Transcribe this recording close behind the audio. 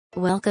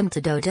Welcome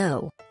to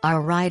DouDou,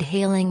 our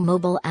ride-hailing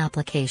mobile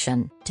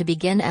application. To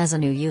begin as a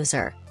new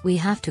user, we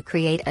have to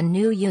create a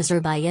new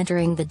user by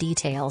entering the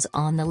details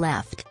on the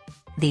left.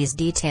 These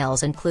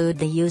details include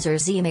the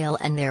user's email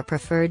and their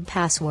preferred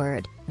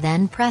password,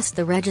 then press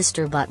the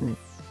register button.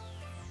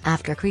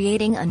 After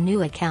creating a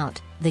new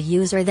account, the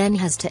user then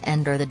has to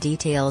enter the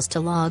details to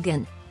log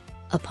in.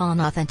 Upon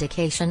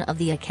authentication of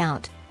the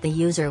account, the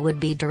user would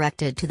be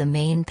directed to the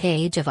main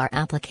page of our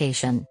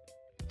application.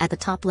 At the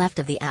top left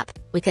of the app,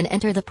 we can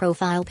enter the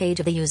profile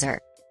page of the user.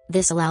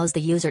 This allows the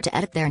user to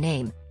edit their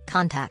name,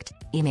 contact,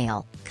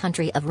 email,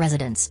 country of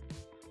residence.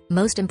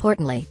 Most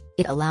importantly,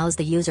 it allows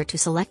the user to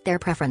select their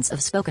preference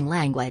of spoken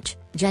language,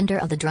 gender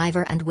of the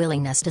driver and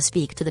willingness to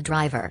speak to the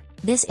driver.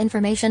 This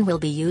information will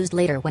be used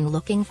later when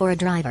looking for a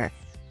driver.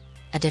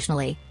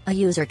 Additionally, a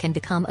user can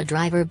become a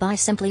driver by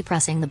simply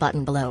pressing the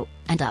button below,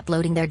 and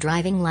uploading their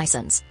driving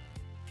license.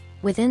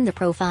 Within the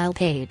profile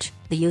page,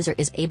 the user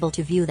is able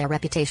to view their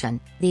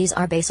reputation. These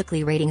are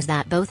basically ratings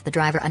that both the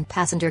driver and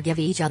passenger give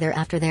each other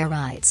after their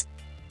rides.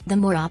 The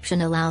More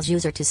option allows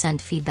user to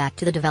send feedback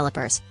to the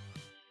developers.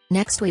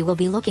 Next we will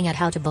be looking at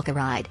how to book a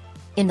ride.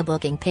 In the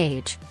booking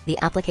page, the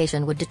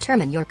application would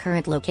determine your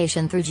current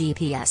location through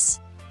GPS.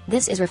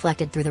 This is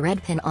reflected through the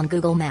red pin on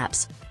Google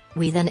Maps.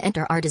 We then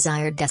enter our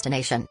desired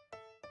destination.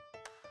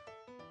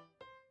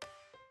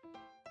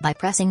 By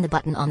pressing the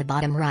button on the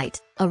bottom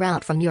right, a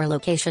route from your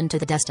location to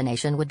the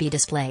destination would be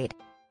displayed.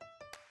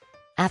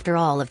 After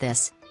all of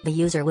this, the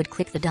user would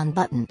click the Done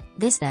button.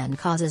 This then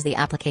causes the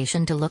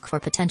application to look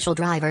for potential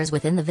drivers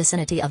within the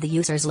vicinity of the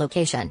user's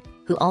location,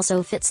 who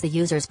also fits the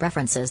user's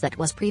preferences that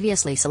was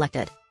previously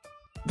selected.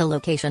 The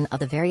location of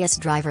the various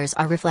drivers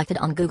are reflected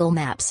on Google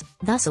Maps,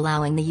 thus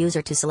allowing the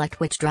user to select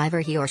which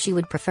driver he or she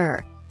would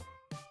prefer.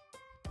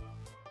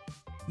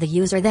 The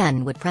user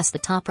then would press the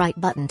top right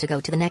button to go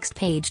to the next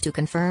page to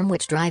confirm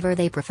which driver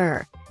they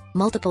prefer.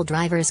 Multiple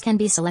drivers can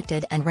be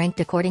selected and ranked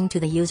according to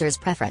the user's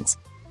preference.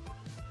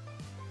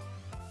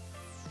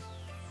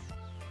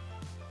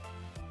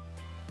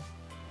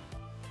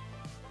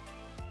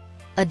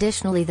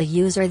 Additionally, the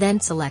user then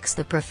selects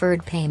the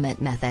preferred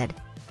payment method.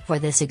 For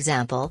this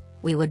example,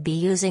 we would be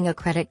using a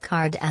credit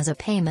card as a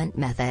payment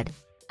method.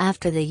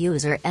 After the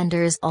user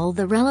enters all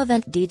the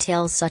relevant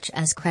details such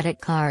as credit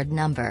card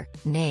number,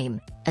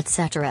 name,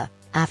 etc.,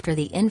 after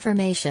the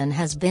information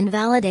has been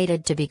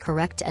validated to be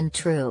correct and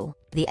true,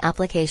 the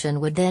application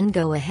would then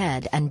go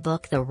ahead and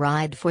book the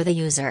ride for the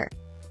user.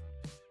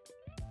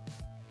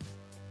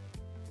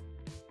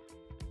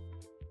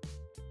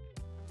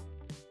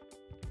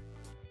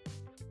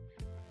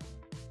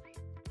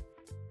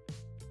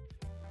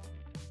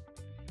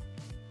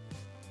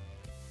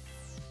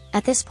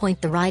 At this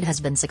point the ride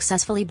has been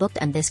successfully booked,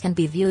 and this can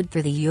be viewed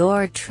through the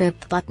Your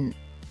Trip button.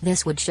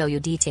 This would show you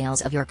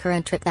details of your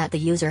current trip that the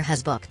user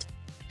has booked.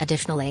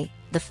 Additionally,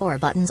 the 4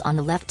 buttons on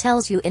the left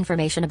tells you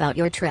information about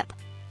your trip.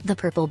 The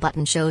purple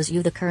button shows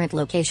you the current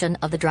location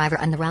of the driver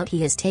and the route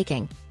he is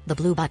taking. The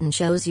blue button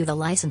shows you the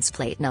license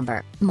plate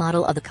number,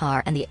 model of the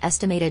car and the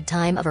estimated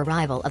time of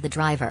arrival of the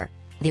driver.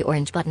 The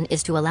orange button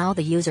is to allow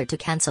the user to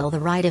cancel the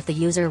ride if the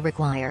user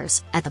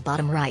requires. At the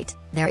bottom right,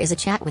 there is a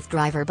Chat with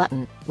Driver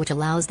button, which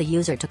allows the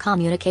user to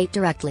communicate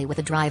directly with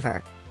the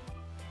driver.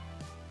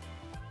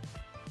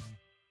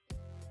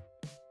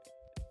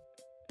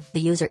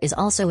 The user is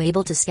also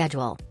able to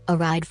schedule a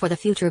ride for the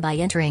future by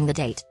entering the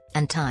date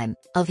and time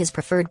of his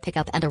preferred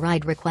pickup, and a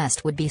ride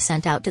request would be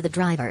sent out to the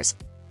drivers.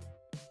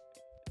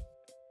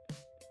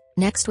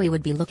 Next we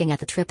would be looking at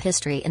the trip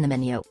history in the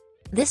menu.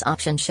 This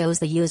option shows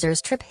the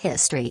user's trip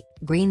history,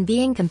 green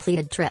being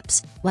completed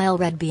trips, while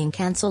red being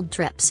cancelled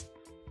trips.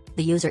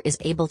 The user is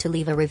able to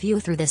leave a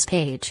review through this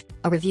page.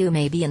 A review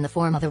may be in the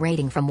form of a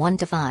rating from 1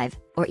 to 5,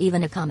 or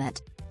even a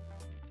comment.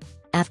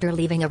 After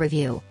leaving a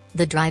review,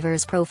 the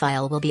driver's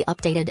profile will be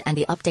updated and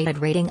the updated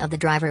rating of the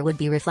driver would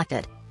be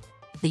reflected.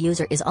 The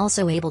user is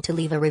also able to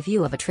leave a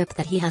review of a trip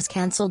that he has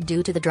cancelled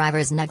due to the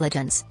driver's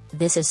negligence.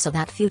 This is so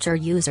that future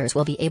users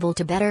will be able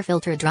to better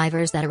filter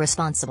drivers that are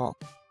responsible.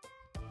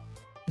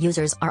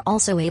 Users are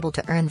also able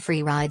to earn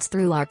free rides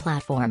through our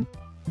platform.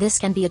 This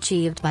can be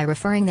achieved by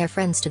referring their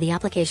friends to the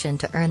application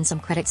to earn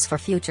some credits for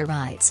future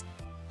rides.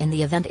 In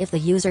the event if the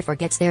user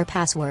forgets their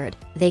password,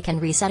 they can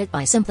reset it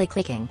by simply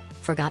clicking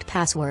Forgot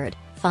Password,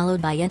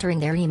 followed by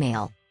entering their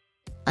email.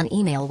 An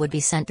email would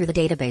be sent through the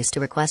database to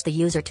request the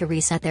user to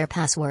reset their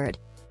password.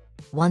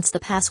 Once the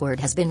password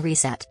has been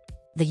reset,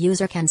 the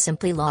user can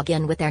simply log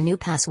in with their new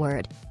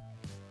password.